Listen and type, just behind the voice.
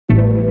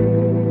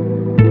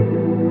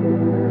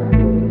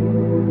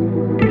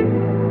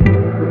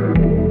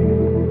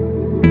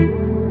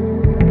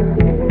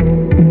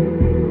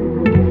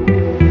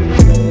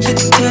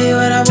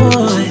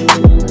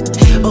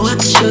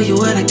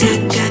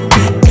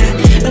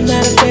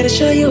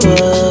tell you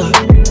what.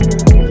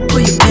 Pull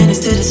your panties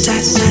to the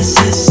side, side,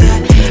 side,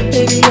 side.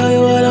 Baby,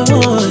 you're what I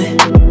want.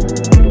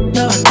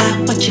 No, I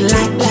got what you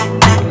like, like,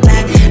 like,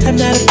 like. I'm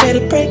not afraid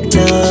to break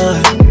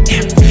love.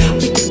 Yeah,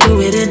 we can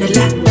do it in the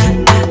la, la,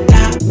 la,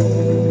 la.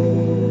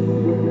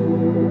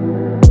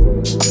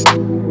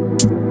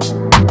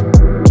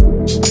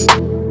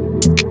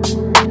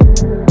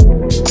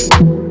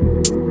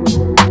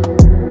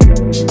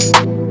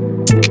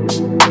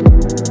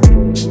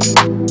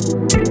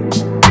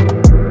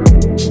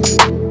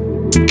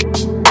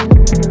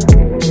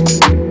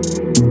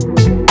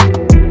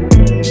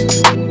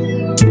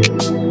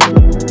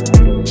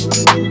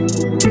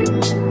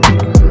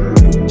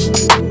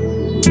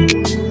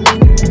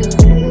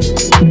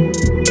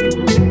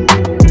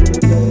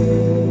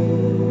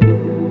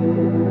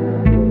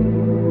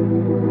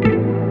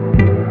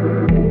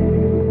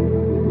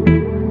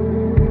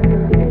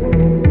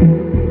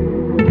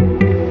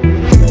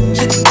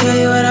 Tell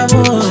you what I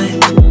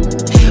want.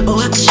 Oh,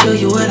 I can show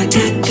you what I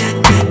got.